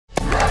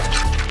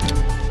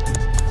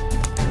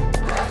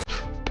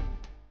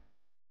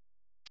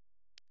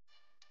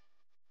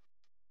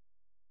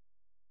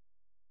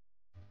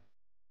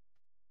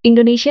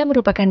Indonesia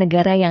merupakan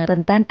negara yang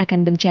rentan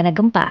akan bencana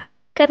gempa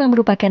karena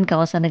merupakan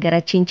kawasan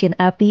negara cincin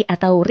api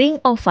atau Ring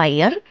of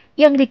Fire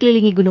yang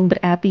dikelilingi gunung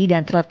berapi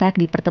dan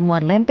terletak di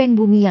pertemuan lempeng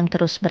bumi yang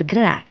terus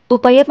bergerak.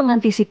 Upaya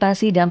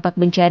mengantisipasi dampak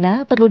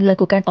bencana perlu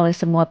dilakukan oleh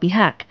semua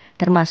pihak,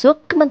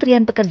 termasuk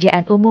Kementerian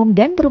Pekerjaan Umum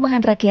dan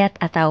Perumahan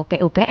Rakyat atau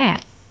PUPR.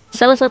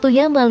 Salah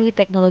satunya melalui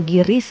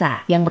teknologi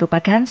Risha yang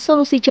merupakan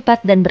solusi cepat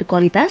dan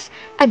berkualitas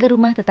agar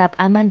rumah tetap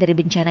aman dari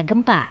bencana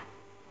gempa.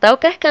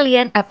 Tahukah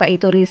kalian apa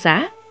itu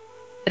Risha?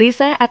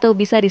 Risha atau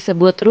bisa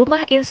disebut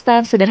Rumah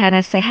Instan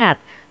Sederhana Sehat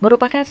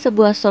merupakan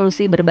sebuah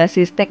solusi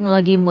berbasis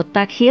teknologi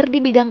mutakhir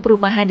di bidang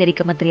perumahan dari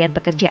Kementerian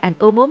Pekerjaan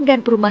Umum dan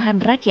Perumahan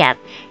Rakyat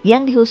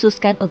yang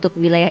dikhususkan untuk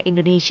wilayah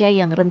Indonesia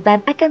yang rentan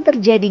akan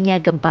terjadinya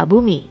gempa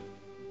bumi.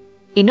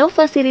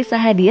 Inovasi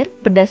Risha hadir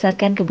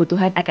berdasarkan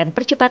kebutuhan akan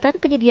percepatan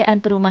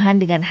penyediaan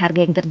perumahan dengan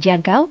harga yang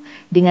terjangkau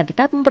dengan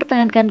tetap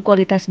mempertahankan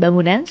kualitas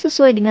bangunan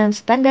sesuai dengan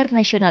Standar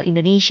Nasional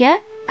Indonesia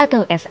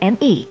atau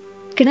SNI.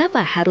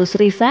 Kenapa harus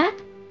Risha?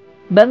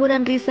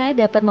 Bangunan Risha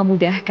dapat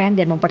memudahkan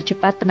dan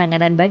mempercepat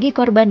penanganan bagi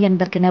korban yang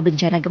terkena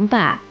bencana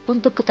gempa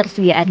untuk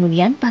ketersediaan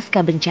hunian pasca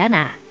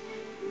bencana.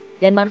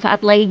 Dan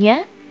manfaat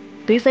lainnya,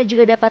 Risha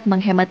juga dapat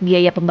menghemat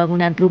biaya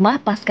pembangunan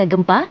rumah pasca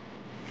gempa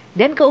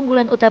dan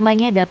keunggulan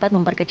utamanya dapat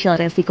memperkecil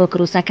resiko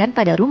kerusakan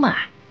pada rumah.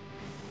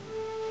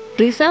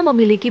 Risha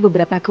memiliki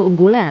beberapa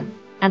keunggulan,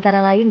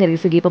 antara lain dari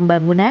segi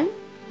pembangunan.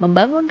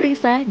 Membangun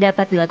Risha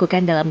dapat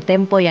dilakukan dalam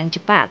tempo yang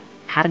cepat,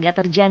 harga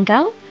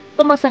terjangkau,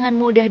 pemasangan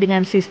mudah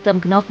dengan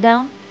sistem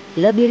knockdown,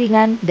 lebih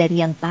ringan, dan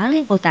yang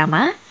paling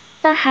utama,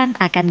 tahan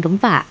akan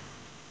gempa.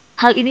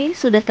 Hal ini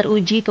sudah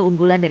teruji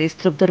keunggulan dari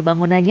struktur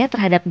bangunannya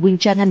terhadap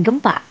guncangan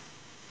gempa.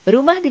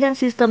 Rumah dengan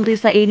sistem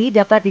Risha ini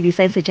dapat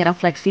didesain secara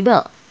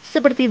fleksibel,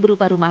 seperti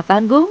berupa rumah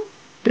panggung,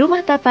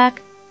 rumah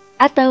tapak,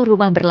 atau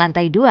rumah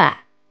berlantai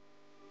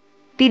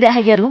 2. Tidak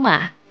hanya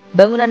rumah,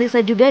 bangunan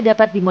Risha juga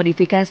dapat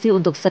dimodifikasi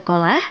untuk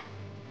sekolah,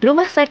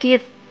 rumah sakit,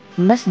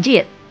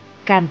 masjid,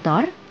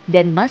 kantor,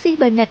 dan masih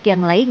banyak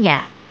yang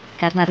lainnya,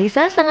 karena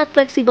Risha sangat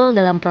fleksibel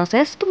dalam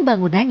proses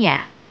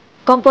pembangunannya.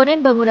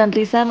 Komponen bangunan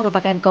Risha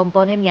merupakan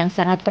komponen yang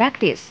sangat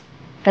praktis.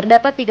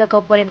 Terdapat 3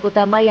 komponen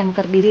utama yang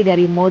terdiri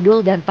dari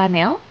modul dan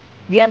panel,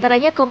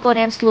 diantaranya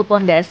komponen slup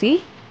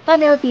pondasi,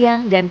 panel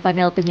tiang, dan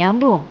panel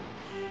penyambung.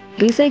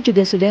 Risha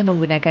juga sudah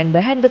menggunakan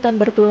bahan beton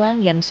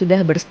bertulang yang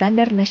sudah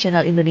berstandar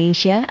nasional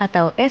Indonesia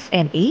atau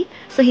SNI,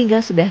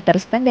 sehingga sudah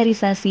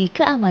terstandarisasi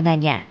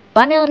keamanannya.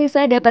 Panel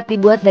Risha dapat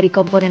dibuat dari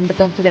komponen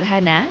beton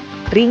sederhana,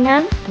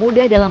 ringan,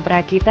 mudah dalam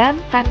perakitan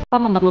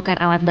tanpa memerlukan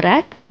alat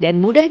berat,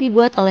 dan mudah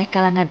dibuat oleh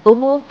kalangan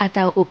umum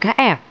atau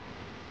UKM.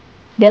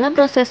 Dalam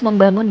proses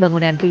membangun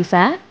bangunan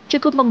Risha,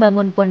 cukup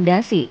membangun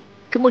pondasi,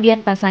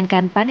 kemudian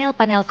pasangkan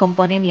panel-panel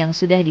komponen yang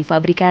sudah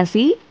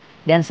difabrikasi,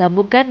 dan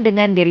sambungkan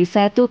dengan dari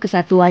satu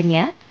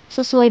kesatuannya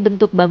sesuai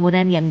bentuk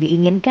bangunan yang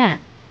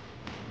diinginkan.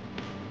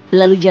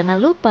 Lalu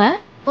jangan lupa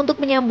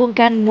untuk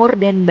menyambungkan mur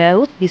dan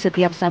baut di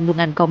setiap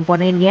sambungan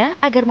komponennya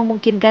agar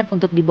memungkinkan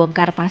untuk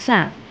dibongkar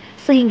pasang,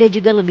 sehingga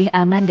juga lebih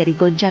aman dari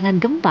goncangan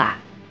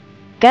gempa.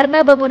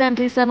 Karena bangunan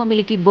Risha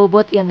memiliki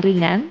bobot yang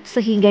ringan,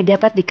 sehingga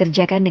dapat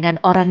dikerjakan dengan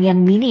orang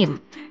yang minim.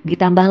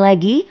 Ditambah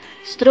lagi,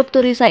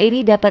 struktur Risha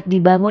ini dapat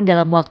dibangun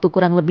dalam waktu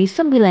kurang lebih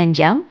 9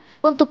 jam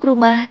untuk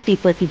rumah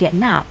tipe 36.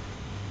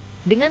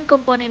 Dengan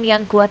komponen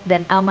yang kuat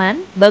dan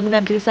aman,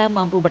 bangunan Risha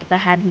mampu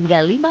bertahan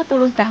hingga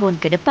 50 tahun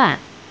ke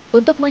depan.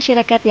 Untuk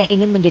masyarakat yang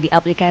ingin menjadi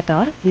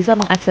aplikator, bisa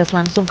mengakses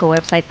langsung ke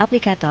website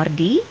aplikator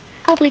di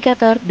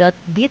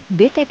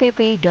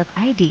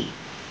aplikator.ditbtpp.id.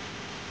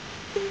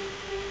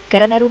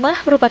 Karena rumah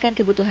merupakan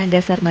kebutuhan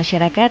dasar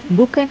masyarakat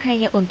bukan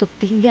hanya untuk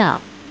tinggal,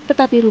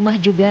 tetapi rumah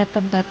juga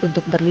tempat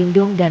untuk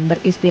berlindung dan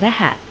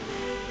beristirahat.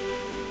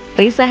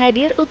 Risha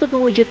hadir untuk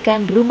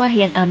mewujudkan rumah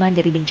yang aman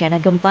dari bencana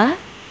gempa,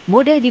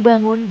 mudah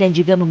dibangun, dan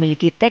juga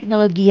memiliki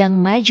teknologi yang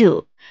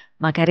maju.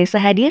 Maka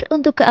Risha hadir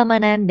untuk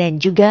keamanan dan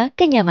juga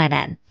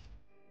kenyamanan.